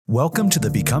Welcome to the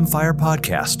Become Fire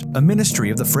podcast, a ministry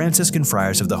of the Franciscan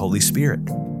Friars of the Holy Spirit.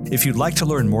 If you'd like to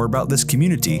learn more about this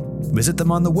community, visit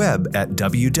them on the web at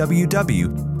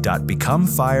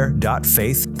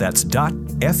www.becomefire.faith. That's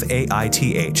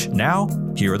 .faith.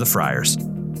 Now, here are the friars.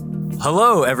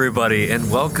 Hello, everybody,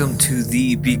 and welcome to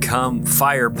the Become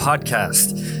Fire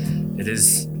podcast. It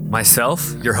is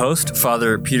myself, your host,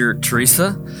 Father Peter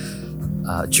Teresa,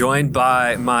 joined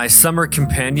by my summer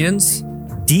companions,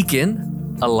 Deacon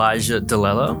Elijah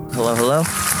DeLello. Hello, hello.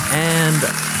 And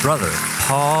Brother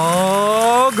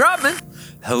Paul Grotman.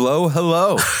 Hello,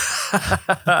 hello.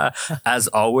 As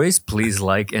always, please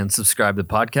like and subscribe to the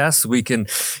podcast so we can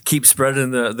keep spreading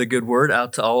the good word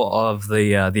out to all of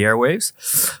the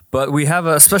airwaves. But we have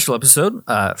a special episode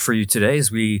for you today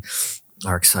as we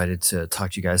are excited to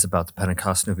talk to you guys about the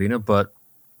Pentecost Novena. But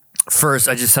first,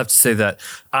 I just have to say that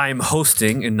I'm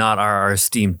hosting and not our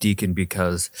esteemed deacon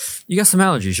because you got some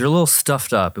allergies. You're a little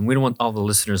stuffed up, and we don't want all the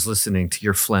listeners listening to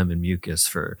your phlegm and mucus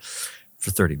for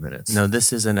 30 minutes. No,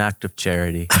 this is an act of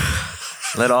charity.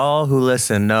 Let all who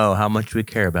listen know how much we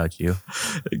care about you.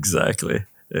 Exactly.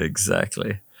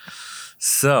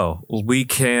 So we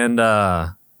can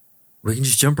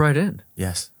just jump right in.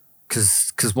 Yes.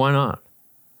 Because why not?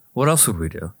 What else would we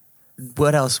do?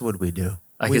 What else would we do?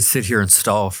 I could sit here and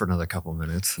stall for another couple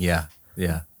minutes. Yeah.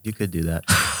 You could do that.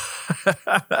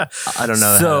 I don't know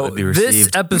how So it would be received. this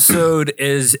episode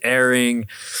is airing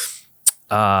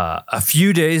a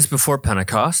few days before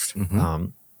Pentecost. Mm-hmm.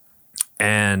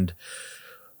 And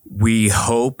we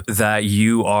hope that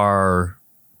you are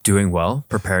doing well,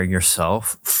 preparing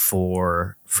yourself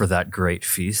for that great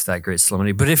feast, that great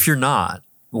solemnity. But if you're not,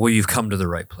 well, you've come to the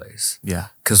right place. Yeah.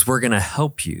 Because we're going to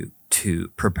help you to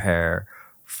prepare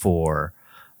for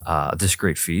this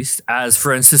great feast. As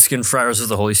Franciscan Friars of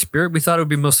the Holy Spirit, we thought it would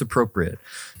be most appropriate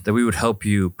that we would help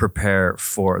you prepare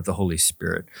for the Holy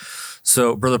Spirit.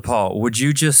 So, Brother Paul, would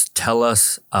you just tell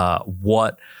us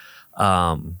what?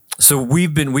 So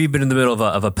we've been in the middle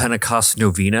of a Pentecost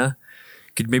Novena.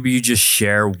 Could maybe you just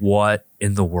share what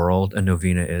in the world a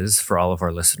novena is for all of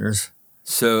our listeners?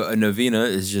 So a novena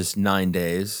is just 9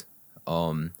 days,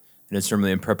 and it's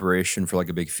normally in preparation for like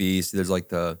a big feast. There's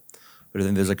like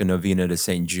there's like a novena to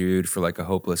St. Jude for like a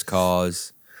hopeless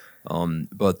cause.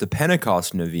 But the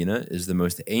Pentecost Novena is the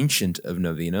most ancient of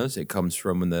novenas. It comes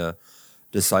from when the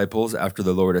disciples, after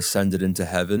the Lord ascended into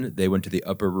heaven, they went to the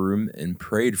upper room and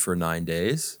prayed for 9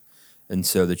 days. And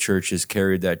so the church has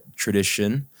carried that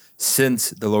tradition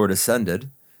since the Lord ascended.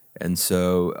 And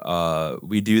so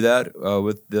we do that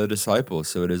with the disciples.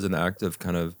 So it is an act of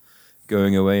kind of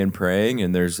going away and praying.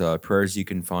 And there's prayers you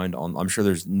can find on, I'm sure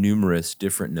there's numerous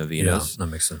different novenas. Yeah,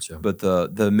 that makes sense, yeah. But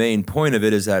the main point of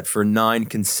it is that for 9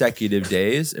 consecutive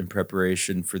days in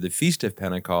preparation for the Feast of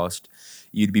Pentecost,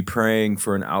 you'd be praying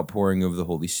for an outpouring of the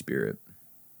Holy Spirit.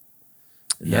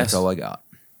 And that's all I got.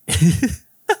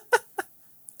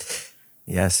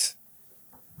 Yes.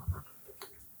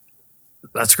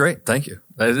 That's great. Thank you.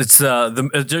 It's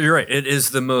you're right. It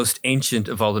is the most ancient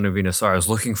of all the novenas. Sorry, I was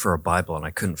looking for a Bible and I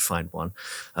couldn't find one.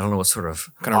 I don't know what sort of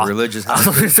religious. I was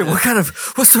going to say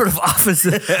what sort of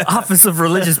office of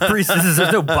religious priest is this?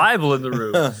 There's no Bible in the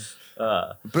room.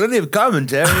 Plenty of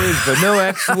commentaries, but no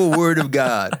actual word of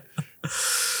God.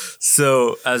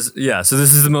 So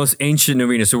this is the most ancient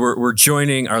novena. So we're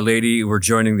joining Our Lady, we're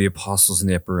joining the apostles in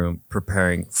the upper room,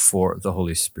 preparing for the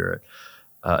Holy Spirit.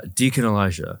 Deacon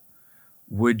Elijah,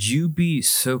 would you be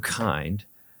so kind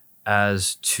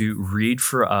as to read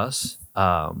for us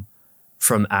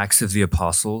from Acts of the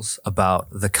Apostles about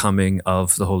the coming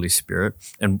of the Holy Spirit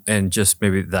and just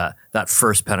maybe that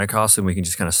first Pentecost, and we can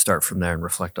just kind of start from there and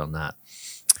reflect on that.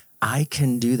 I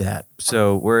can do that.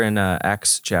 So we're in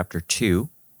Acts chapter 2.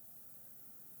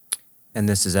 And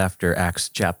this is after Acts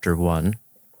chapter 1.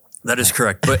 That is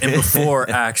correct. But and before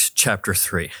Acts chapter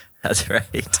 3. That's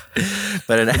right.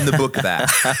 But in the book of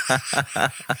Acts.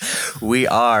 We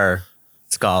are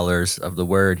scholars of the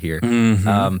word here.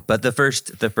 Mm-hmm. But the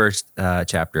first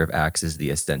chapter of Acts is the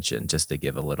Ascension, just to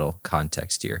give a little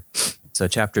context here. So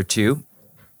chapter 2,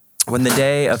 when the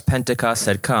day of Pentecost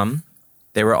had come,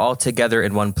 they were all together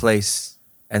in one place,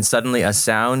 and suddenly a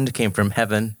sound came from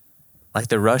heaven like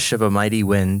the rush of a mighty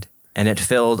wind, and it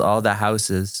filled all the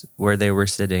houses where they were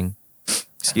sitting.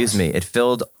 It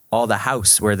filled all the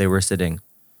house where they were sitting.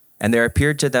 And there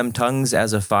appeared to them tongues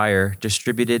as of fire,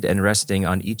 distributed and resting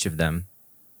on each of them.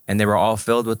 And they were all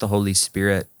filled with the Holy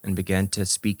Spirit and began to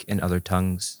speak in other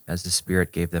tongues as the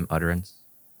Spirit gave them utterance.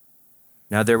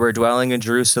 Now there were dwelling in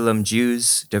Jerusalem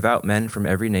Jews, devout men from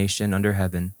every nation under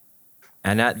heaven.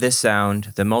 And at this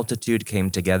sound the multitude came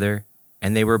together,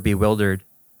 and they were bewildered,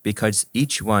 because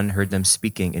each one heard them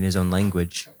speaking in his own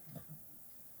language.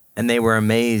 And they were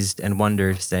amazed and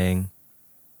wondered, saying,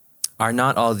 "Are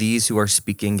not all these who are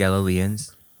speaking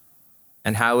Galileans?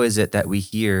 And how is it that we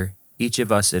hear, each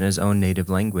of us in his own native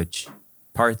language,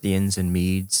 Parthians and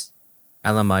Medes,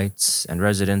 Elamites and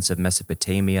residents of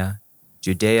Mesopotamia,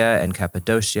 Judea and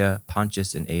Cappadocia,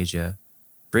 Pontus and Asia,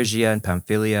 Phrygia and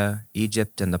Pamphylia,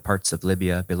 Egypt and the parts of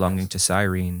Libya belonging to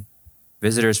Cyrene,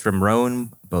 visitors from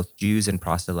Rome, both Jews and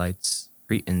proselytes,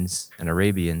 Cretans and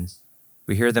Arabians?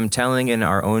 We hear them telling in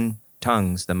our own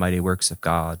tongues the mighty works of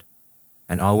God."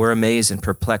 And all were amazed and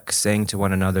perplexed, saying to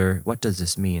one another, "What does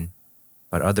this mean?"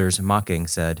 But others, mocking,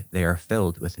 said, "They are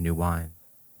filled with new wine."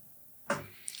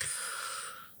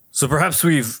 So perhaps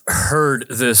we've heard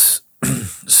this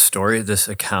story, this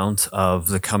account of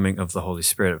the coming of the Holy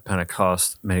Spirit at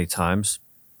Pentecost many times.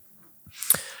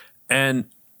 And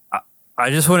I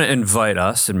just want to invite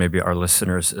us and maybe our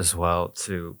listeners as well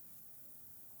to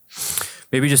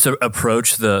maybe just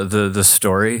approach the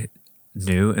story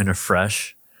new and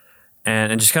afresh,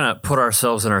 and just kind of put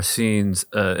ourselves in our scenes,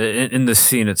 in the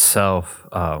scene itself,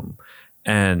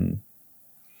 and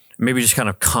maybe just kind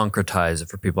of concretize it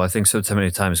for people. I think so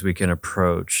many times we can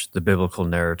approach the biblical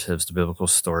narratives, the biblical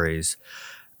stories,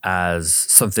 as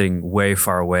something way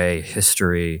far away,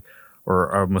 history,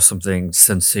 or almost something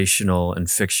sensational and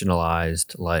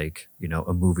fictionalized, like,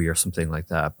 a movie or something like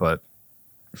that. But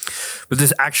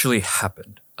this actually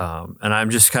happened. And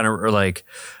I'm just kind of like,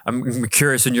 I'm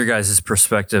curious in your guys'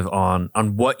 perspective on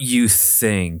what you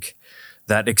think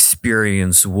that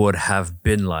experience would have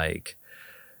been like,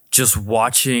 just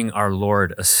watching our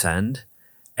Lord ascend,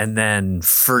 and then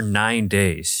for 9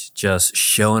 days, just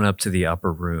showing up to the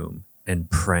upper room and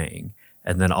praying.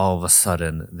 And then all of a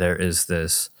sudden there is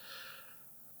this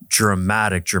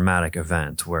dramatic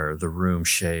event where the room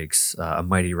shakes, a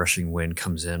mighty rushing wind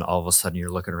comes in. All of a sudden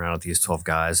you're looking around at these 12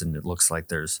 guys and it looks like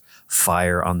there's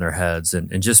fire on their heads,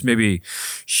 and just maybe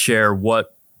share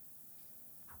what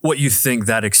you think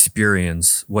that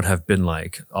experience would have been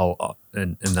like all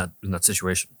in that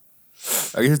situation.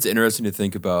 I guess it's interesting to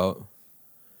think about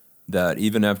that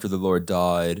even after the Lord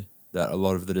died, that a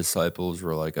lot of the disciples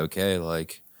were like, okay,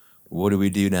 like, what do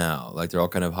we do now? Like, they're all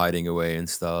kind of hiding away and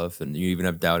stuff. And you even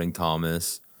have doubting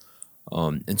Thomas.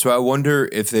 And so I wonder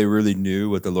if they really knew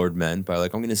what the Lord meant by,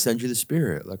 like, I'm going to send you the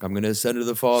Spirit. Like, I'm going to ascend to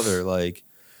the Father. Like,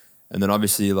 and then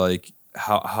obviously, like,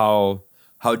 how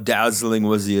dazzling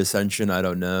was the ascension? I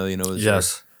don't know. Was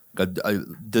yes.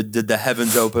 Did the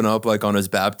heavens open up like on his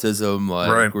baptism?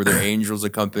 Like, right. Were there angels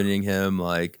accompanying him?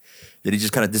 Like, did he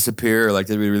just kind of disappear? Like,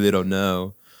 we really don't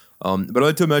know. But I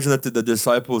like to imagine that the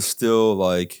disciples still,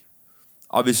 like,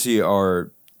 obviously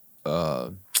are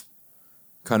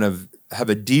kind of have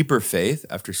a deeper faith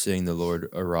after seeing the Lord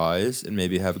arise, and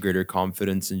maybe have greater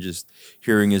confidence in just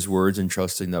hearing his words and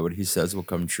trusting that what he says will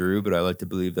come true. But I like to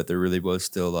believe that there really was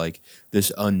still like this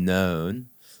unknown.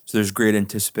 So there's great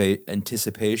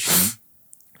anticipation.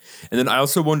 And then I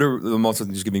also wonder, I'm also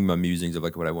just giving my musings of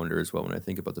like what I wonder as well when I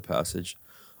think about the passage.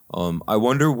 I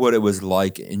wonder what it was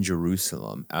like in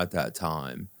Jerusalem at that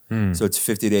time. So it's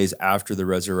 50 days after the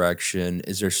resurrection.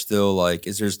 Is there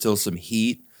still some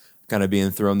heat kind of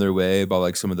being thrown their way by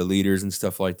like some of the leaders and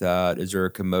stuff like that? Is there a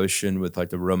commotion with like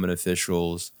the Roman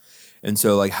officials? And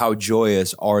so like how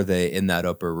joyous are they in that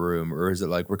upper room? Or is it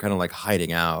like we're kind of like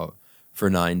hiding out for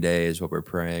 9 days while we're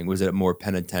praying? Was it more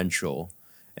penitential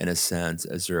in a sense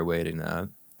as they're awaiting that?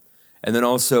 And then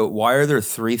also, why are there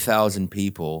 3,000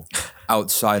 people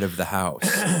outside of the house?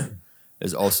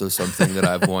 Is also something that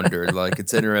I've wondered. Like,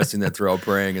 it's interesting that they're all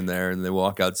praying in there and they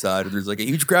walk outside and there's like a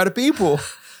huge crowd of people.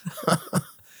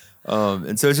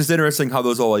 And so it's just interesting how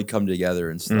those all like come together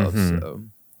and stuff. Mm-hmm. So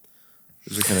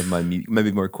those are kind of my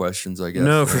maybe more questions, I guess.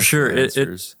 No, for sure.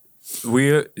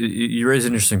 You raise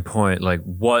an interesting point. Like,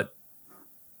 what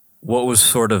was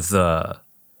sort of the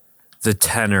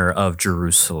tenor of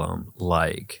Jerusalem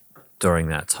like during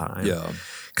that time? Yeah,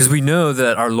 because we know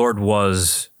that our Lord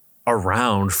was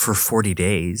around for 40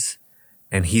 days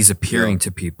and he's appearing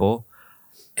to people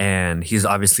and he's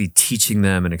obviously teaching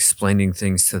them and explaining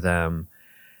things to them.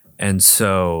 And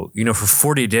so, for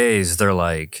 40 days, they're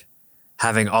like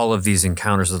having all of these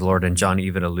encounters with the Lord. And John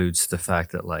even alludes to the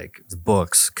fact that like the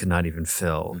books could not even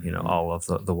fill, all of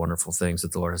the wonderful things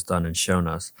that the Lord has done and shown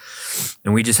us.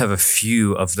 And we just have a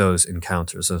few of those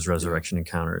encounters, those resurrection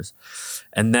encounters.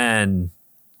 And then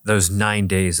those 9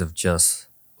 days of just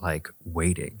like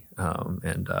waiting. So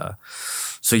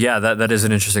that is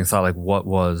an interesting thought. Like what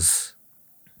was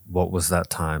that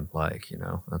time like?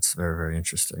 That's very, very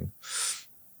interesting.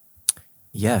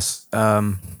 Yes. A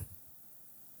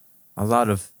lot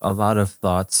of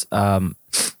thoughts.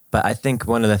 But I think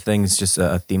one of the things, just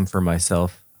a theme for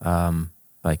myself, if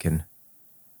I can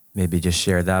maybe just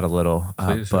share that a little.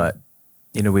 Please, But,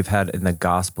 we've had in the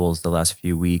Gospels the last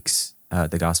few weeks,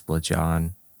 the Gospel of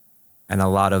John, and a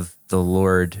lot of the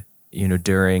Lord,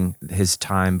 during his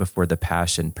time before the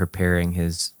Passion, preparing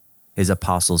his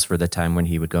apostles for the time when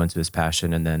he would go into his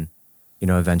Passion and then,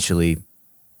 eventually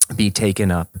be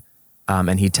taken up.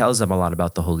 And he tells them a lot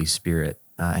about the Holy Spirit.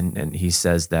 And he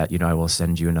says that, I will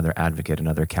send you another advocate,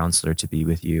 another counselor to be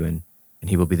with you. And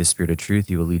he will be the Spirit of truth.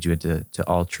 He will lead you into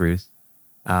all truth.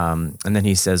 And then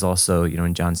he says also,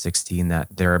 in John 16, that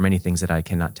there are many things that I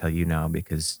cannot tell you now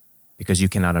because you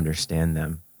cannot understand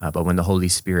them. But when the Holy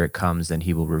Spirit comes, then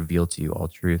he will reveal to you all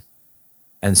truth.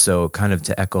 And so kind of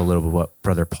to echo a little bit what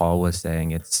Brother Paul was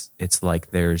saying, it's like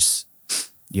there's,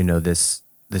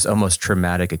 this almost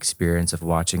traumatic experience of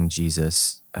watching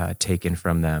Jesus taken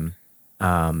from them.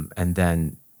 And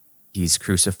then he's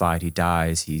crucified, he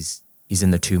dies, he's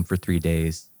in the tomb for 3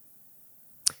 days.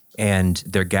 And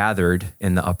they're gathered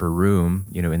in the upper room,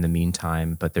 in the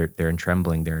meantime, but they're in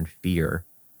trembling, they're in fear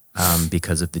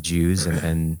because of the Jews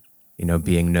and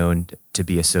being known to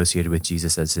be associated with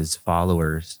Jesus as his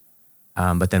followers.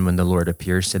 But then when the Lord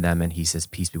appears to them and he says,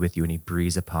 peace be with you, and he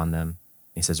breathes upon them,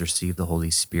 he says, receive the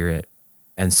Holy Spirit.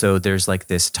 And so there's like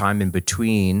this time in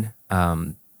between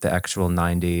the actual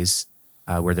 9 days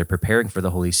where they're preparing for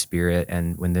the Holy Spirit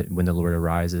and when the Lord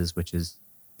arises, which is,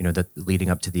 the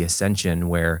leading up to the ascension,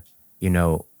 where,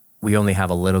 we only have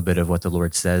a little bit of what the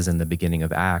Lord says in the beginning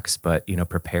of Acts, but,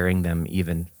 preparing them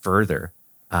even further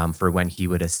for when he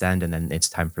would ascend, and then it's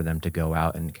time for them to go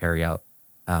out and carry out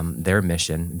their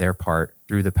mission, their part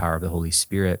through the power of the Holy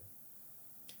Spirit.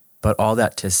 But all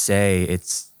that to say,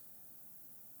 it's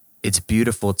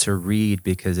beautiful to read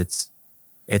because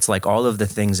it's like all of the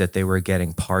things that they were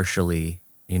getting partially,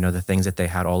 the things that they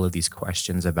had all of these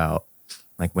questions about,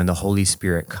 like when the Holy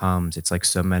Spirit comes, it's like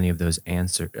so many of those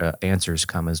answers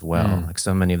come as well. Like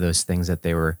so many of those things that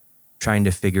they were trying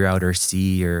to figure out or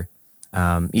see, or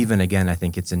even again, I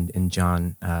think it's in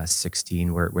John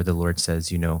 16 where the Lord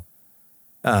says, in a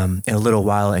little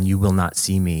while and you will not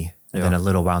see me, and then a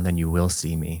little while and then you will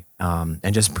see me.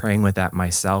 And just praying with that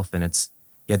myself. And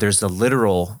there's a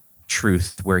literal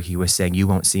truth where he was saying, you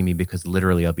won't see me because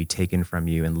literally I'll be taken from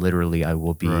you and literally I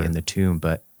will be in the tomb.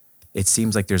 But it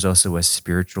seems like there's also a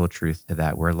spiritual truth to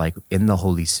that, where like in the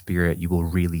Holy Spirit, you will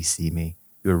really see me.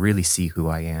 You will really see who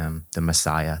I am, the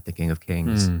Messiah, the King of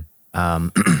Kings.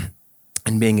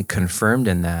 And being confirmed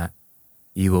in that,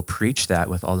 you will preach that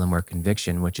with all the more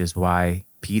conviction, which is why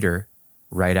Peter,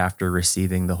 right after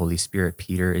receiving the Holy Spirit,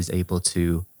 Peter is able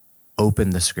to open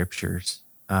the scriptures,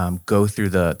 go through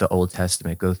the Old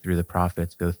Testament, go through the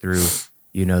prophets, go through,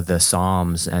 the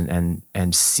Psalms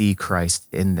and see Christ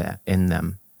in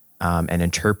them, and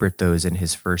interpret those in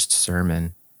his first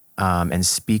sermon, and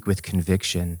speak with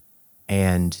conviction.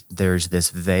 And there's this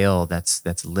veil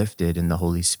that's lifted in the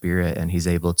Holy Spirit, and he's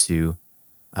able to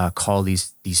call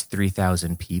these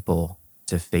 3,000 people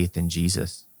to faith in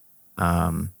Jesus.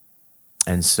 And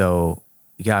so,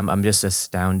 I'm just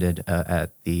astounded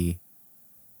at the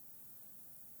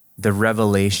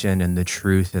revelation and the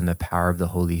truth and the power of the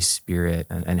Holy Spirit,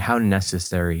 and how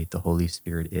necessary the Holy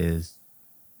Spirit is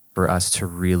for us to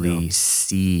really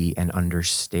see and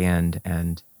understand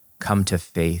and come to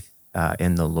faith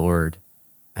in the Lord,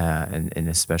 and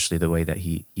especially the way that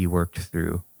he worked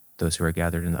through those who are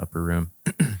gathered in the upper room.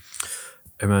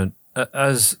 Amen.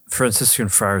 As Franciscan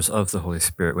friars of the Holy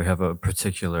Spirit, we have a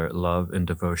particular love and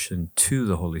devotion to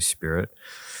the Holy Spirit.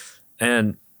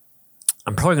 And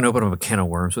I'm probably going to open up a can of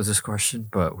worms with this question,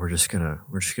 but we're just gonna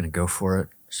go for it.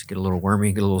 Just get a little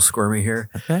wormy, get a little squirmy here.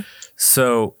 Okay.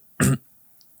 So, one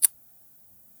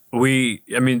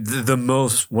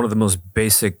of the most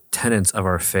basic tenets of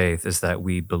our faith is that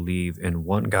we believe in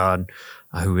one God,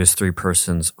 who is three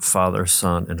persons: Father,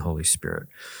 Son, and Holy Spirit.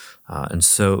 And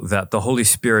so that the Holy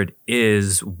Spirit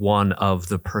is one of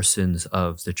the persons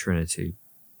of the Trinity.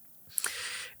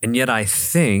 And yet I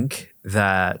think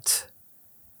that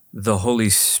the Holy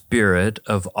Spirit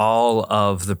of all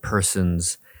of the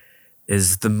persons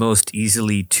is the most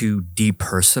easily to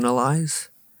depersonalize.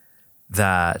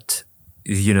 That,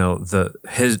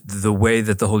 the way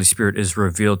that the Holy Spirit is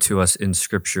revealed to us in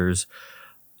scriptures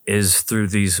is through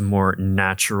these more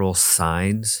natural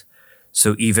signs.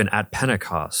 So even at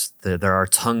Pentecost, there are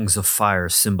tongues of fire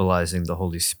symbolizing the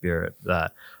Holy Spirit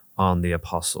that on the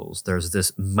apostles. There's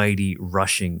this mighty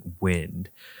rushing wind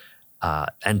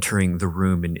entering the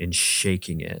room and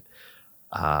shaking it.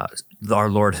 Our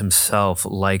Lord himself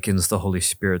likens the Holy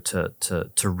Spirit to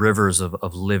rivers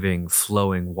of living,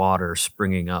 flowing water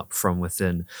springing up from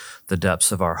within the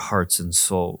depths of our hearts and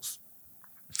souls.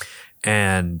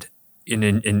 And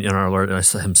in our Lord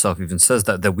himself even says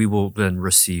that we will then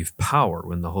receive power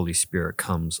when the Holy Spirit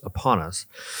comes upon us.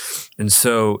 And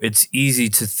so it's easy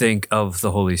to think of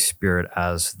the Holy Spirit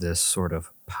as this sort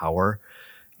of power.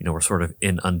 We're sort of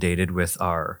inundated with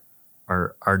our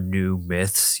new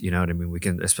myths, you know what I mean? We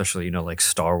can, especially, like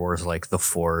Star Wars, like the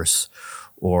Force,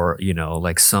 or,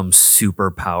 like some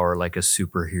superpower, like a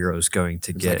superhero is going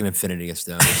to It's get. like an Infinity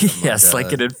Stone. Yes,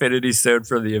 like an Infinity Stone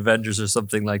from the Avengers or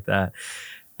something like that.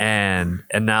 And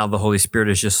now the Holy Spirit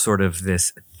is just sort of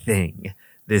this thing,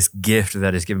 this gift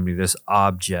that is given me, this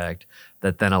object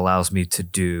that then allows me to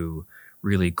do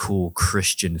really cool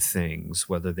Christian things,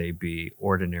 whether they be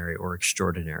ordinary or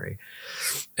extraordinary.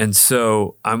 And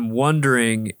so I'm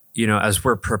wondering, as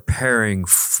we're preparing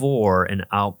for an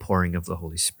outpouring of the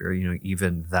Holy Spirit,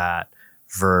 even that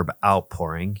verb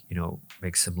outpouring,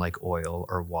 makes him like oil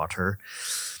or water.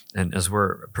 And as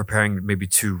we're preparing maybe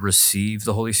to receive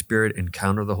the Holy Spirit,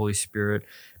 encounter the Holy Spirit,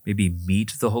 maybe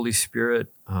meet the Holy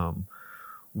Spirit,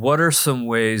 what are some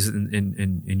ways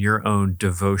in your own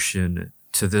devotion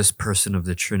to this person of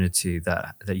the Trinity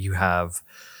that you have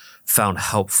found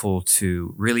helpful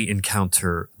to really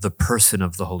encounter the person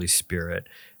of the Holy Spirit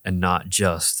and not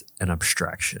just an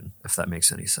abstraction, if that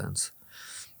makes any sense?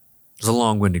 It's a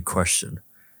long-winded question.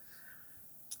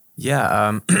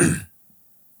 Yeah.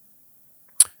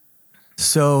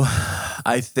 So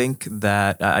I think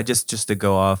that I just to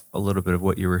go off a little bit of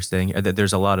what you were saying,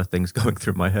 there's a lot of things going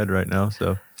through my head right now.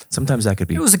 So sometimes that could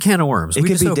be. It was a can of worms. It We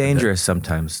could just be opened it. dangerous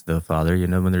sometimes, though, Father.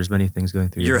 When there's many things going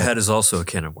through Your head is also a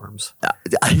can of worms.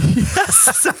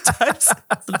 Yes,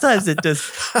 sometimes it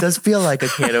does feel like a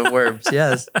can of worms.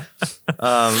 Yes,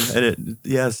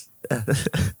 yes,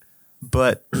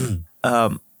 but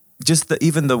just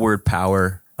even the word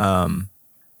power, because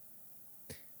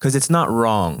it's not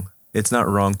wrong. It's not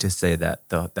wrong to say that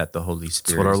the Holy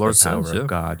Spirit what our is Lord the power says, yeah. of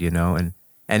God, and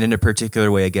in a particular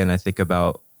way, again, I think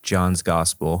about John's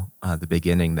gospel, the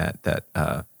beginning that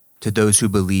to those who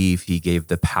believe, he gave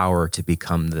the power to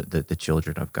become the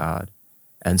children of God.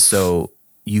 And so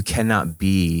you cannot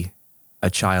be a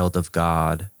child of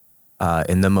God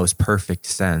in the most perfect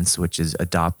sense, which is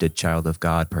adopted child of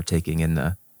God, partaking in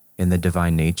the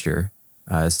divine nature,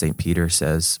 as St. Peter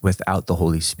says, without the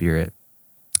Holy Spirit.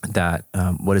 That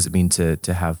what does it mean to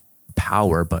have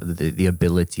power, but the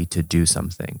ability to do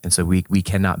something? And so we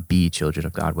cannot be children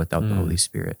of God without the Holy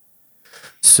Spirit.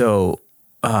 So,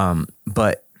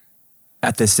 but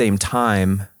at the same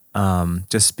time,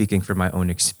 just speaking from my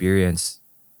own experience,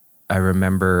 I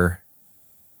remember,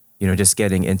 just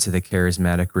getting into the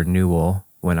charismatic renewal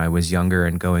when I was younger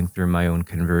and going through my own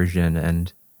conversion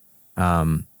and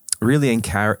really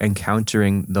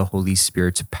encountering the Holy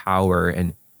Spirit's power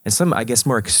and some, I guess,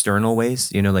 more external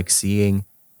ways, like seeing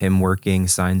him working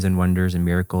signs and wonders and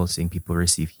miracles, seeing people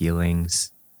receive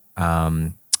healings,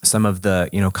 some of the,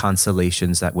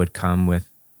 consolations that would come with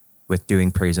doing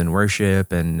praise and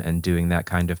worship and doing that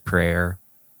kind of prayer.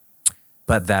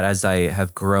 But that as I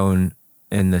have grown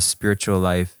in the spiritual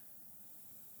life,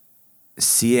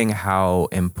 seeing how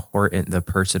important the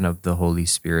person of the Holy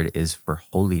Spirit is for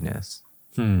holiness,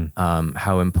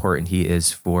 how important he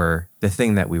is for the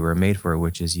thing that we were made for,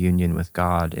 which is union with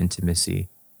God, intimacy.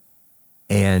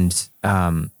 And,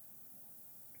 our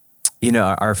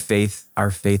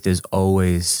faith is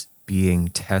always being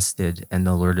tested, and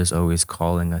the Lord is always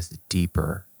calling us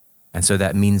deeper. And so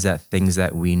that means that things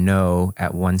that we know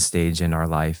at one stage in our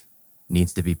life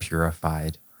needs to be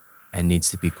purified and needs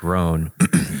to be grown.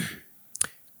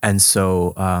 And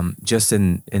so just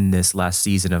in this last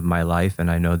season of my life, and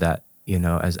I know that,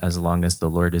 as long as the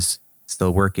Lord is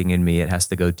still working in me, it has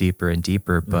to go deeper and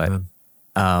deeper. But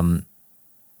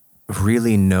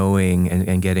really knowing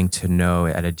and getting to know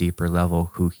at a deeper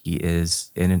level who he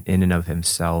is in and of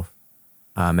himself,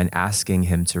 and asking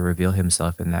him to reveal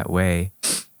himself in that way,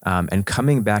 and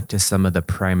coming back to some of the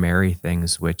primary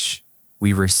things which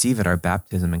we receive at our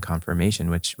baptism and confirmation,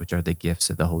 which are the gifts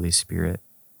of the Holy Spirit,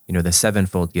 the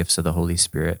sevenfold gifts of the Holy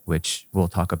Spirit, which we'll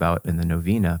talk about in the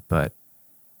Novena, but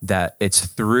that it's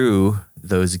through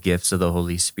those gifts of the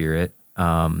Holy Spirit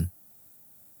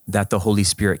that the Holy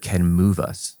Spirit can move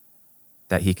us,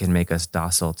 that he can make us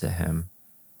docile to him.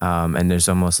 And there's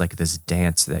almost like this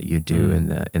dance that you do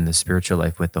in the spiritual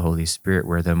life with the Holy Spirit,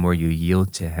 where the more you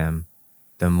yield to him,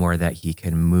 the more that he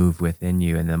can move within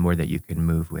you, and the more that you can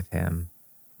move with him.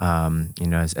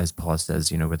 As Paul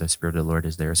says, where the Spirit of the Lord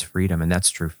is, there is freedom. And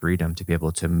that's true freedom, to be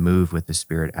able to move with the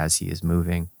Spirit as he is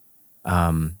moving.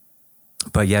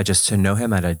 But yeah, just to know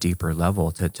him at a deeper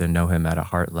level, to know him at a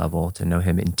heart level, to know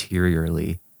him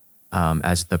interiorly,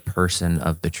 as the person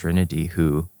of the Trinity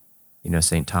who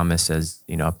St. Thomas says,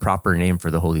 a proper name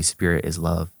for the Holy Spirit is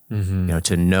love.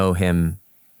 To know him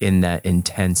in that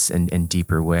intense and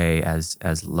deeper way as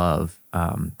love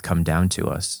come down to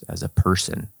us as a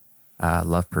person,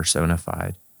 love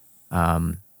personified.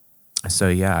 So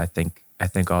yeah, I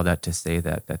think all that to say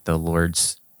that the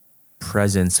Lord's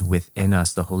presence within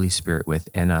us, the Holy Spirit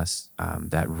within us,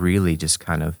 that really just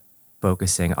kind of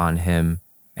focusing on him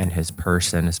and his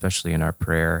person, especially in our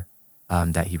prayer,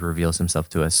 that he reveals himself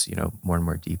to us, more and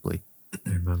more deeply.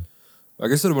 Amen. I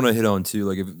guess I want to hit on too,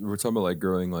 like if we're talking about like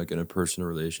growing like in a personal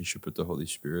relationship with the Holy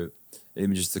Spirit,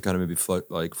 even just to kind of maybe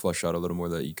flush out a little more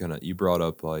that you brought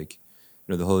up, like,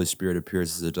 the Holy Spirit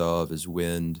appears as a dove, as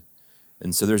wind.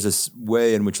 And so there's this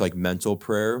way in which like mental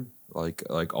prayer, like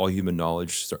all human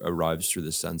knowledge arrives through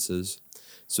the senses.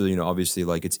 So, obviously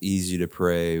like it's easy to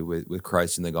pray with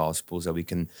Christ in the Gospels, that we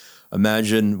can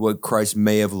imagine what Christ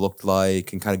may have looked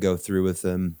like and kind of go through with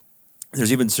him.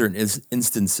 There's even certain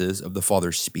instances of the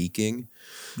Father speaking.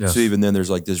 Yes. So even then there's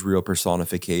like this real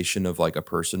personification of like a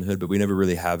personhood, but we never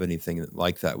really have anything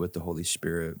like that with the Holy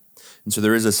Spirit. And so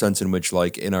there is a sense in which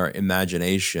like in our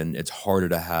imagination, it's harder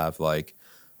to have like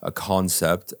a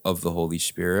concept of the Holy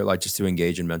Spirit, like just to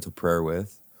engage in mental prayer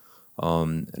with.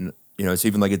 And it's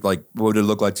even like what would it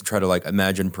look like to try to like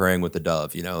imagine praying with the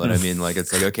dove, you know what I mean? Like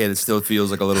it's like, okay, it still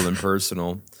feels like a little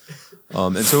impersonal.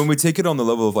 And so when we take it on the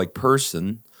level of like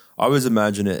person, I always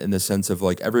imagine it in the sense of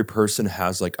like every person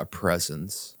has like a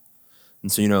presence.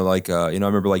 And so, I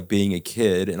remember like being a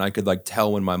kid and I could like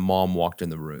tell when my mom walked in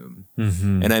the room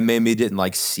and I maybe didn't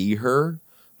like see her,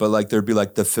 but like there'd be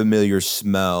like the familiar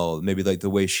smell, maybe like the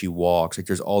way she walks. Like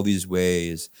there's all these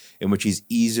ways in which she's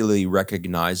easily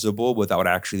recognizable without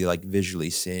actually like visually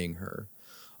seeing her.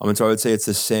 And so I would say it's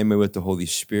the same way with the Holy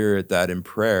Spirit, that in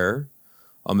prayer,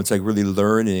 it's like really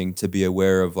learning to be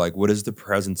aware of like, what is the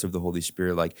presence of the Holy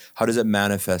Spirit? Like, how does it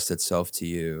manifest itself to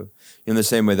you? In the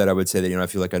same way that I would say that, I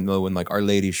feel like I know when like Our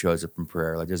Lady shows up in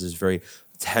prayer, like there's this very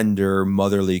tender,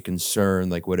 motherly concern,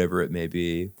 like whatever it may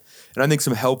be. And I think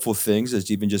some helpful things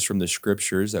is even just from the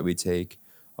scriptures that we take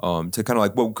to kind of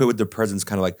like, what could the presence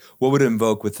kind of like, what would it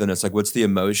invoke within us? Like, what's the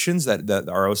emotions that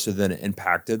are also then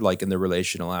impacted, like in the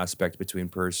relational aspect between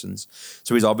persons?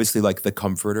 So he's obviously like the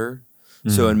comforter.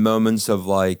 So in moments of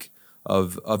like,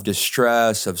 of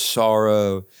distress, of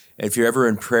sorrow, if you're ever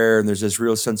in prayer and there's this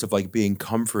real sense of like being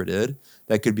comforted,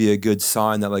 that could be a good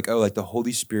sign that like, oh, like the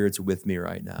Holy Spirit's with me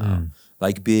right now,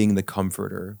 like being the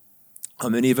comforter.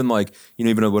 And even like,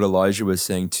 even what Elijah was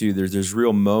saying too, there's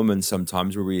real moments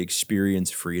sometimes where we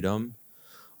experience freedom.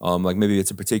 Like maybe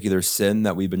it's a particular sin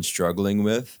that we've been struggling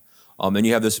with. And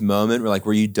you have this moment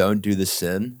where you don't do the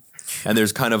sin. And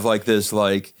there's kind of like this,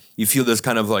 like, you feel this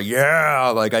kind of like, yeah,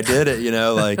 like I did it,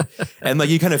 like, and like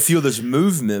you kind of feel this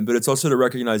movement, but it's also to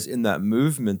recognize in that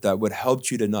movement that what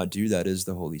helped you to not do that is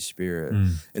the Holy Spirit.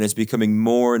 And it's becoming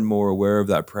more and more aware of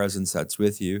that presence that's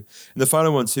with you. And the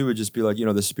final one too would just be like,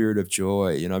 the spirit of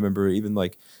joy. I remember even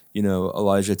like,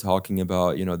 Elijah talking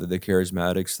about, the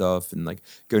charismatic stuff and like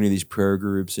going to these prayer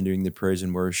groups and doing the praise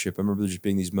and worship. I remember there just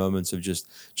being these moments of just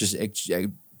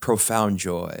profound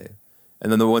joy.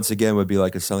 And then once again would be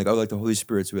like a sound like, oh, like the Holy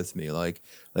Spirit's with me. Like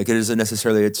it isn't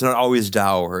necessarily, it's not always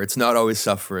dour. It's not always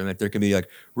suffering. Like there can be like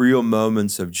real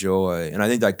moments of joy. And I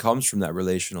think that comes from that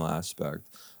relational aspect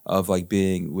of like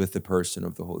being with the person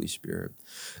of the Holy Spirit.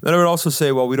 And then I would also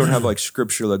say, well, we don't have like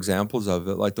scriptural examples of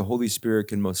it. Like the Holy Spirit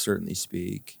can most certainly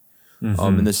speak.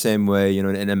 In the same way,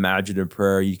 in imaginative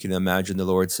prayer, you can imagine the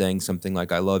Lord saying something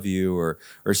like, I love you, or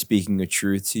speaking a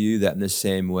truth to you. That in the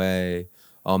same way,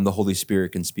 the Holy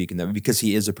Spirit can speak in that, because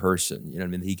he is a person,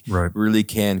 he really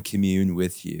can commune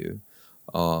with you.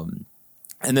 And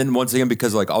then once again,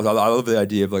 because like I love the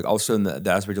idea of like also in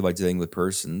the aspect of like dealing with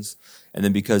persons, and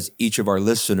then because each of our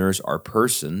listeners are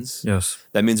persons, yes,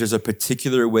 that means there's a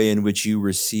particular way in which you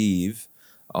receive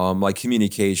like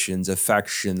communications,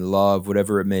 affection, love,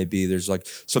 whatever it may be. There's like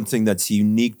something that's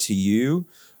unique to you,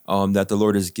 that the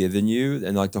Lord has given you,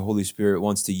 and like the Holy Spirit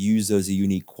wants to use those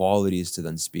unique qualities to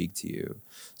then speak to you.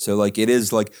 So like it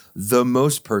is like the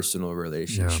most personal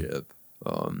relationship.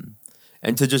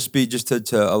 And to just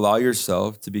to allow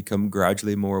yourself to become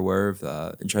gradually more aware of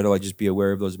that and try to like just be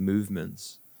aware of those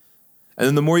movements. And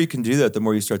then the more you can do that, the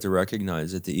more you start to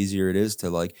recognize it, the easier it is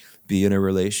to like be in a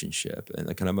relationship and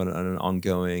like kind of on an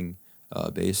ongoing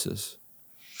basis.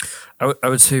 I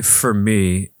would say for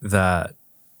me that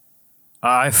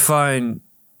I find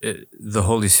the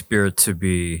Holy Spirit to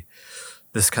be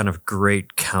this kind of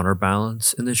great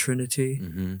counterbalance in the Trinity,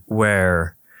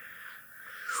 where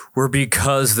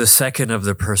because the second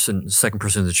person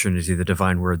of the Trinity, the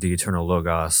divine word, the eternal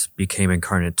Logos, became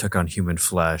incarnate, took on human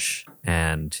flesh,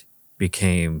 and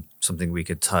became something we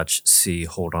could touch, see,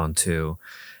 hold on to,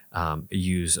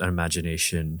 use an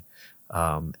imagination.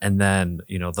 And then,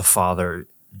 the Father,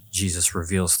 Jesus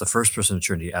reveals the first person of the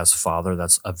Trinity as Father.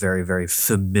 That's a very, very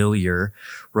familiar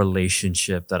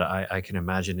relationship that I can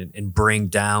imagine and bring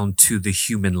down to the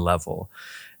human level.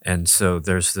 And so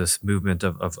there's this movement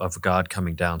of God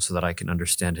coming down so that I can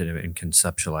understand him and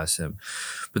conceptualize him.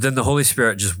 But then the Holy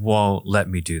Spirit just won't let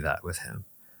me do that with him.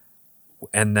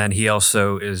 And then he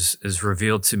also is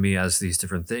revealed to me as these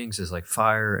different things, as like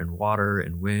fire and water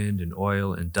and wind and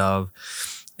oil and dove.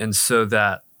 And so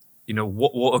that,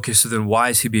 okay, so then why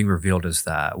is he being revealed as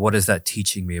that? What is that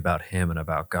teaching me about him and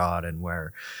about God, and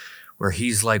where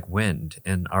he's like wind?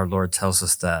 And our Lord tells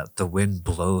us that the wind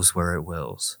blows where it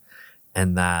wills,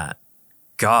 and that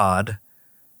God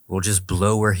will just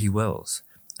blow where he wills.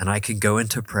 And I can go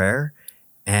into prayer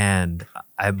and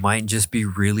I might just be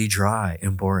really dry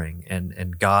and boring.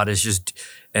 And God is just,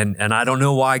 and I don't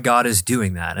know why God is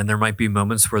doing that. And there might be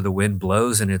moments where the wind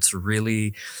blows and it's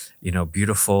really,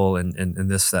 beautiful and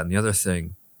this, that, and the other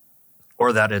thing,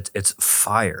 or that it's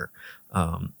fire.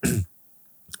 And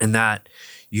that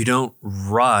you don't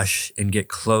rush and get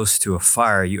close to a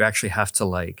fire. You actually have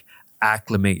to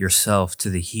acclimate yourself to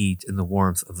the heat and the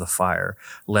warmth of the fire,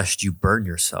 lest you burn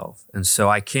yourself. And so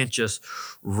I can't just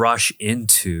rush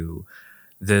into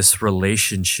this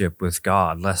relationship with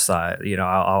God, lest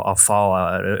I'll fall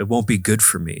out. It won't be good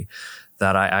for me.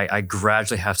 That I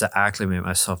gradually have to acclimate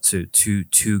myself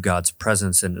to God's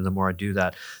presence. And the more I do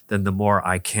that, then the more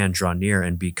I can draw near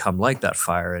and become like that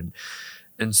fire.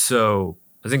 And so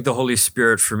I think the Holy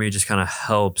Spirit for me just kind of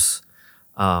helps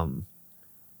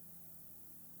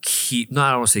I don't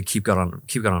want to say keep God on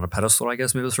a pedestal, I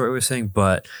guess maybe that's the right way of saying,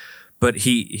 but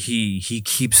he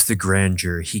keeps the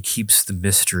grandeur, he keeps the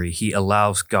mystery, he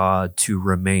allows God to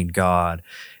remain God,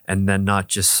 and then not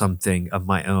just something of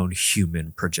my own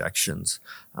human projections.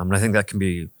 And I think that can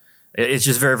be, it's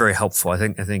just very, very helpful. I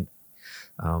think in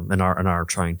our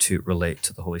trying to relate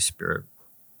to the Holy Spirit.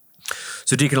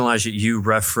 So Deacon Elijah, you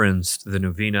referenced the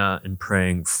Novena and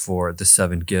praying for the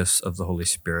 7 gifts of the Holy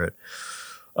Spirit.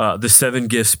 The 7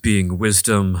 gifts being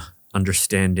wisdom,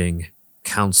 understanding,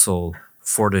 counsel,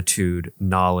 fortitude,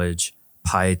 knowledge,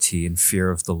 piety, and fear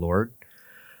of the Lord.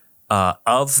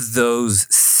 Of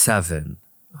those 7,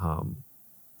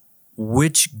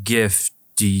 which gift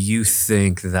do you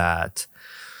think that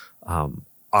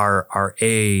our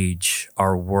age,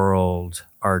 our world,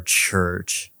 our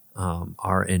church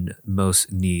are in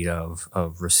most need of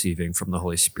receiving from the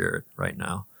Holy Spirit right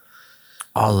now?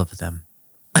 All of them.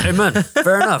 Amen.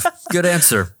 Fair enough. Good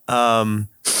answer. I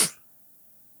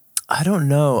don't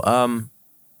know.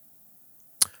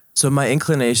 So my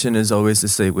inclination is always to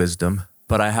say wisdom,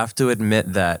 but I have to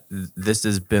admit that this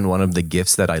has been one of the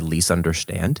gifts that I least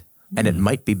understand. And it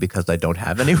might be because I don't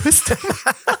have any wisdom.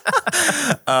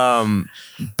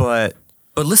 But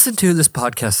listen to this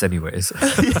podcast anyways.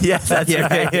 Yeah, that's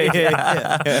right.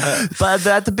 Yeah. But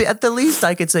at the least,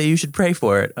 I could say you should pray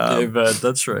for it. Amen.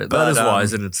 That's right. That is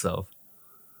wise in itself.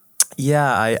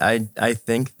 Yeah, I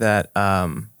think that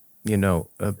a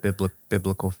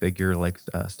biblical figure like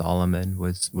Solomon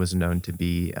was known to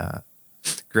be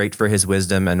great for his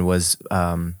wisdom, and was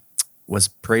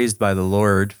praised by the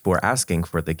Lord for asking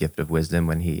for the gift of wisdom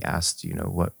when he asked,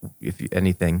 what if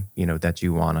anything that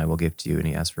you want, I will give to you, and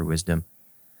he asked for wisdom.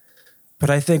 But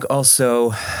I think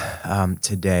also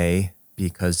today,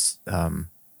 because I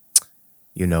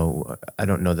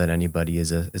don't know that anybody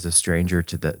is a stranger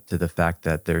to the fact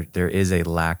that there is a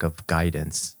lack of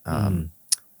guidance,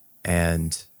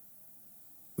 and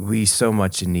we so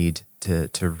much need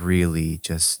to really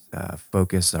just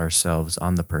focus ourselves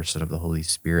on the person of the Holy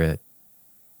Spirit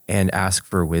and ask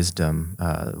for wisdom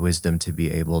to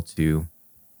be able to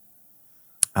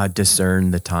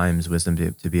discern the times, wisdom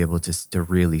to be able to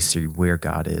really see where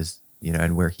God is,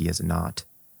 and where he is not,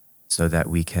 so that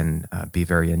we can be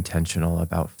very intentional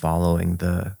about following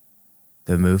the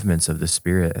movements of the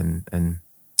Spirit and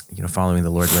following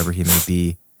the Lord wherever he may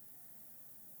be.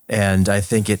 And I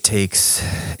think it takes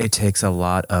a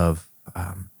lot of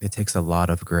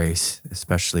grace,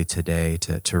 especially today,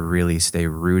 to really stay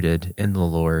rooted in the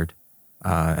Lord,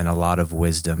 and a lot of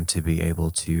wisdom to be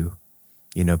able to,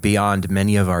 beyond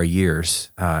many of our years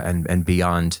and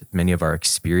beyond many of our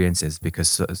experiences,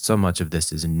 because so much of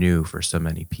this is new for so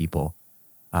many people.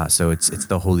 So it's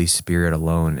the Holy Spirit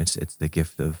alone. It's the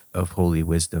gift of holy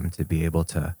wisdom to be able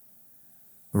to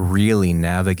really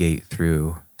navigate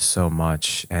through so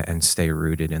much and stay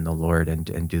rooted in the Lord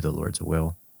and do the Lord's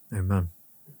will. Amen.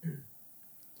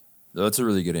 That's a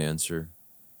really good answer.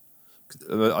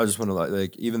 I just want to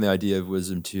like even the idea of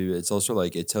wisdom too. It's also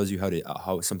like it tells you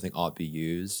how something ought be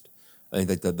used. I think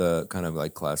like the kind of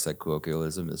like classic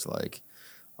colloquialism is like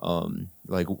the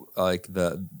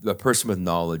person with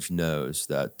knowledge knows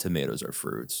that tomatoes are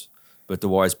fruits, but the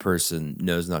wise person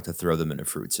knows not to throw them in a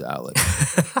fruit salad.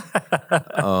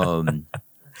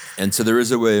 And so there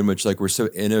is a way in which like we're so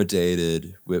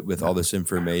inundated with all this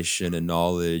information and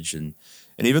knowledge and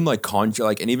even like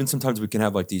and even sometimes we can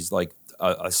have like these like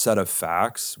a set of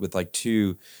facts with like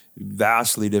two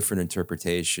vastly different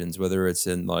interpretations, whether it's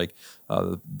in like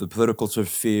the political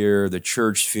sphere, the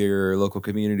church sphere, local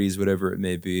communities, whatever it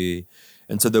may be.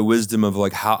 And so the wisdom of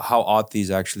like how ought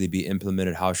these actually be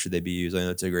implemented? How should they be used? I know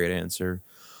that's a great answer.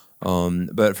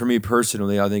 But for me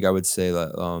personally, I think I would say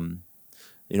that,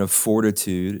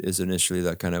 fortitude is initially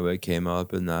that kind of way it came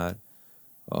up, and that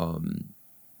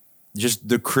just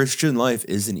the Christian life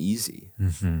isn't easy.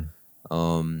 Mm-hmm.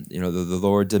 The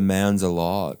Lord demands a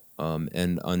lot.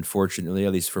 And unfortunately,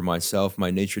 at least for myself,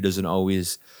 my nature doesn't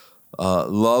always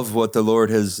love what the Lord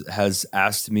has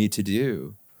asked me to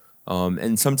do.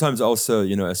 And sometimes also,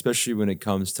 especially when it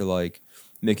comes to like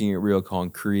making it real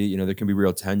concrete, there can be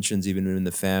real tensions even in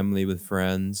the family with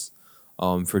friends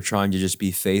for trying to just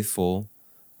be faithful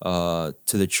to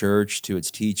the church, to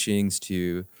its teachings,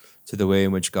 to the way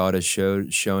in which God has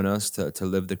shown us to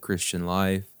live the Christian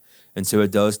life. And so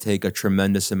it does take a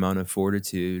tremendous amount of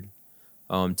fortitude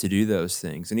to do those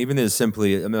things. And even as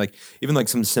simply, even like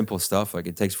some simple stuff, like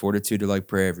it takes fortitude to like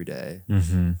pray every day,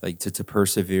 Mm-hmm. like to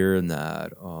persevere in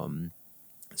that.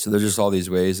 So there's just all these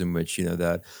ways in which,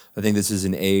 that I think this is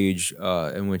an age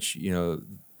in which, the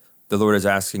Lord is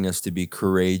asking us to be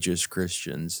courageous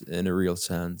Christians in a real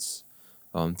sense,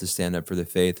 to stand up for the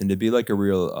faith and to be like a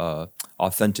real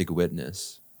authentic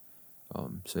witness.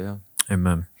 So yeah.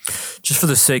 Amen. Just for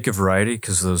the sake of variety,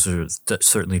 because those are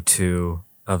certainly two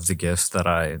of the gifts that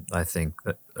I think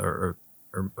that are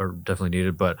definitely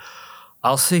needed, but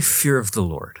I'll say fear of the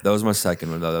Lord. That was my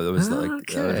second one. That was that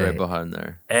was right Okay. behind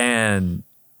there. And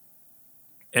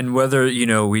whether,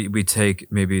 we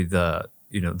take maybe the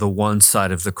one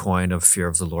side of the coin of fear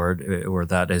of the Lord, or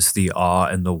that is the awe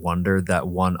and the wonder that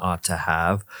one ought to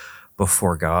have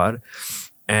before God,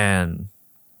 and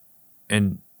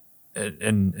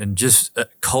just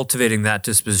cultivating that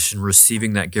disposition,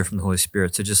 receiving that gift from the Holy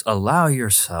Spirit to just allow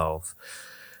yourself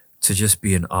to just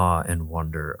be in awe and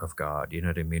wonder of God. You know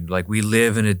what I mean? Like we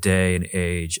live in a day and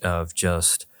age of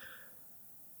just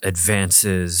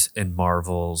advances and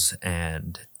marvels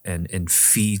and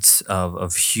feats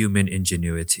of human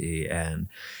ingenuity, and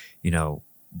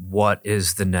what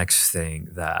is the next thing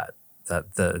that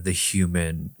the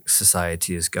human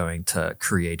society is going to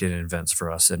create and invents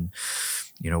for us, and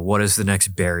what is the next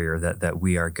barrier that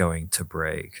we are going to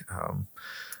break.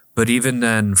 But even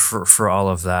then, for all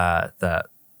of that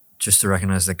just to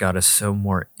recognize that God is so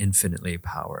more infinitely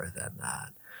power than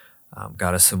that.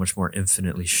 God is so much more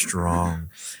infinitely strong,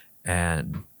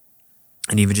 and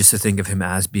even just to think of him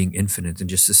as being infinite and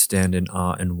just to stand in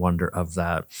awe and wonder of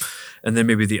that. And then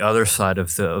maybe the other side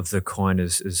of the coin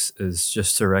is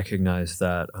just to recognize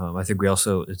that I think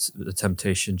it's the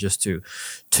temptation just to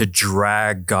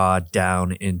drag God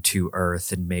down into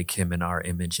earth and make him in our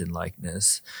image and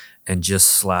likeness, and just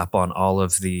slap on all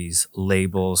of these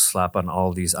labels, slap on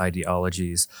all these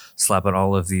ideologies, slap on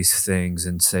all of these things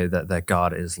and say that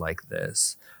God is like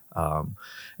this.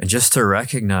 And just to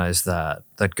recognize that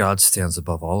God stands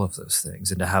above all of those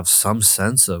things, and to have some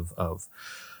sense of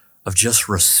just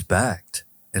respect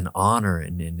and honor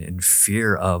and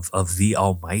fear of the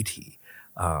Almighty,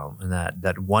 and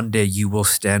that one day you will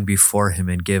stand before him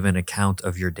and give an account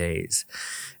of your days,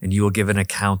 and you will give an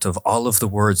account of all of the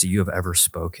words that you have ever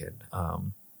spoken,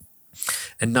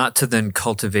 and not to then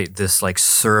cultivate this like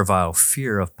servile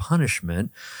fear of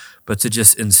punishment, but to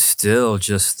just instill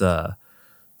just the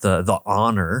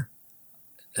honor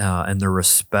and the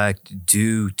respect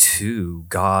due to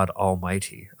God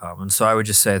Almighty. And so I would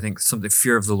just say, I think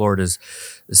fear of the Lord is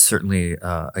certainly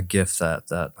a gift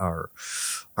that our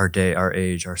day, our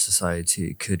age, our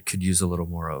society could use a little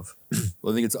more of.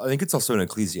 Well, I think it's also in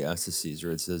Ecclesiastes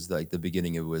where it says like the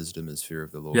beginning of wisdom is fear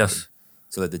of the Lord. Yes.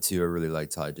 So that the two are really like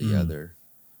tied together.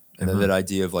 And then that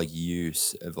idea of like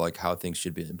use of like how things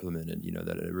should be implemented,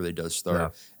 that it really does start. Yeah.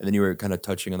 And then you were kind of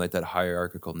touching on like that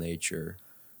hierarchical nature,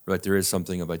 where like there is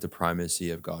something of like the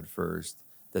primacy of God first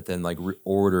that then like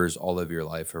orders all of your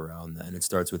life around that. And it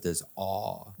starts with this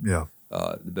awe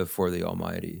before the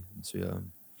Almighty. So yeah.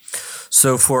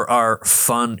 So for our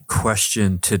fun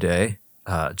question today,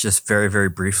 just very, very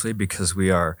briefly, because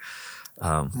we are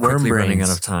quickly running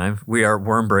out of time. We are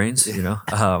worm brains,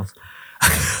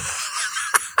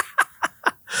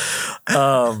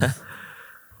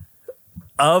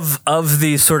 Of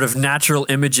the sort of natural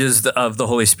images of the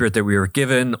Holy Spirit that we were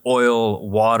given, oil,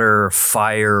 water,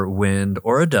 fire, wind,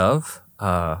 or a dove,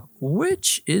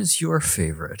 which is your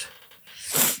favorite?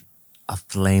 A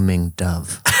flaming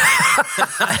dove.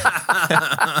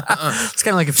 It's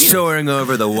kind of like a Soaring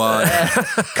over the water.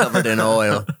 Covered in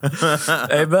oil.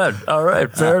 Amen. All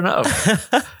right, fair enough.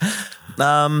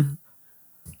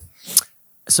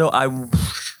 So I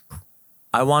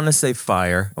want to say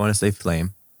fire. I want to say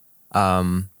flame.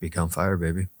 Become fire,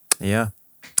 baby. Yeah.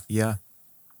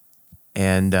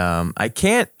 And I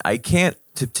can't.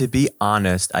 To be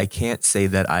honest, I can't say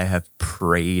that I have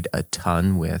prayed a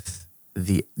ton with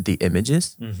the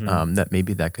images. That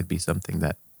maybe that could be something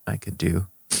that I could do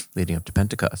leading up to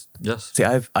Pentecost. Yes. See,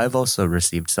 I've also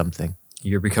received something.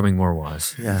 You're becoming more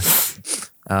wise. Yeah.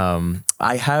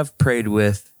 I have prayed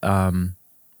with the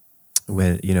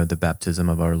baptism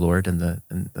of our Lord and the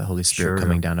Holy Spirit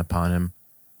coming down upon him.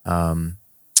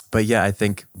 But yeah, I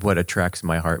think what attracts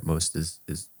my heart most is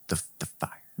the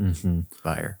fire.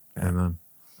 Fire. Yeah. Amen.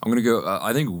 I'm gonna go.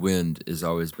 I think wind has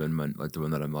always been the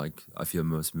one that I feel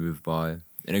most moved by,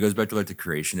 and it goes back to like the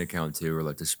creation account too, where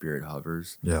like the Spirit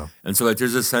hovers. Yeah. And so like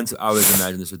there's a sense. I always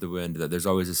imagine this with the wind, that there's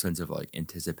always a sense of like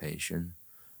anticipation,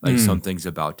 like something's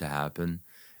about to happen,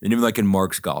 and even like in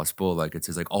Mark's gospel, like it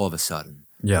says like all of a sudden.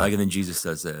 Yeah. Like, and then Jesus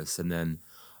does this, and then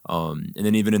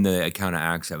even in the account of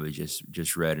Acts that we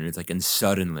just read, and it's like, and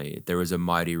suddenly there was a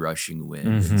mighty rushing wind.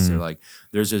 And so like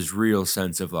there's this real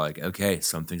sense of like, okay,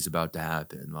 something's about to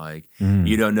happen. Like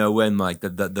you don't know when, like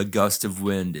the gust of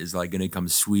wind is like going to come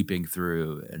sweeping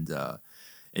through, and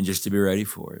just to be ready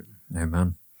for it.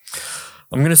 Amen.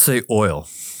 I'm going to say oil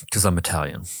because I'm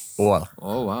Italian. Oil.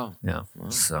 Oh wow. Yeah. Wow.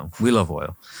 So we love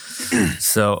oil.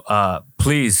 So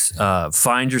please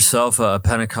find yourself a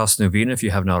Pentecost Novena if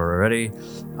you have not already.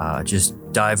 Just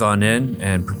dive on in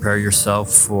and prepare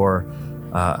yourself for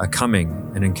a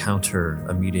coming, an encounter,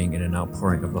 a meeting, and an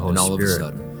outpouring of the Holy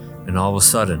Spirit. And all of a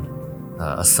sudden,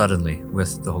 suddenly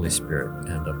with the Holy Spirit.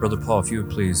 And Brother Paul, if you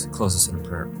would please close us in a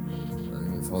prayer.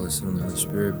 Heavenly Father, Son, and the Holy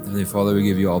Spirit. Heavenly Father, we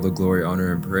give you all the glory,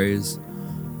 honor, and praise.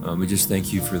 We just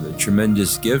thank you for the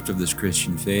tremendous gift of this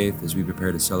Christian faith as we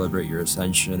prepare to celebrate your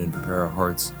ascension and prepare our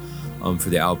hearts for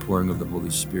the outpouring of the Holy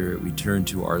Spirit. We turn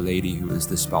to Our Lady, who is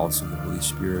the spouse of the Holy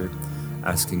Spirit,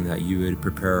 asking that you would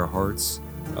prepare our hearts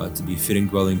to be fitting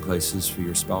dwelling places for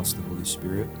your spouse, the Holy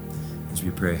Spirit. As we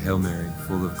pray, Hail Mary,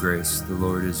 full of grace, the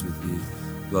Lord is with thee.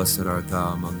 Blessed art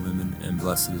thou among women, and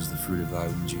blessed is the fruit of thy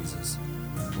womb, Jesus.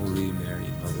 Holy Mary,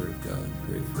 Mother of God,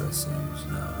 pray for us sinners,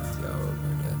 now and at the hour of our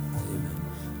death. Amen.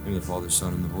 In the name of the Father,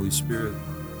 Son, and the Holy Spirit.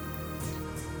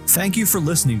 Thank you for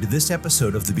listening to this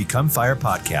episode of the Become Fire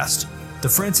podcast. The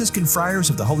Franciscan Friars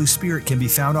of the Holy Spirit can be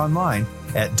found online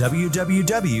at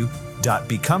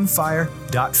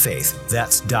www.becomefire.faith.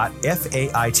 That's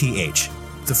 .faith.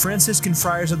 The Franciscan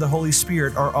Friars of the Holy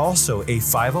Spirit are also a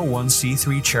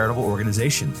 501c3 charitable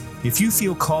organization. If you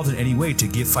feel called in any way to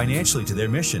give financially to their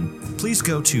mission, please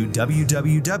go to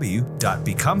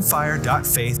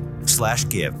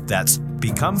www.becomefire.faith/give. That's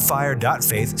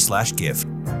becomefire.faith/give.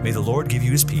 May the Lord give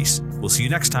you his peace. We'll see you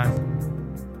next time.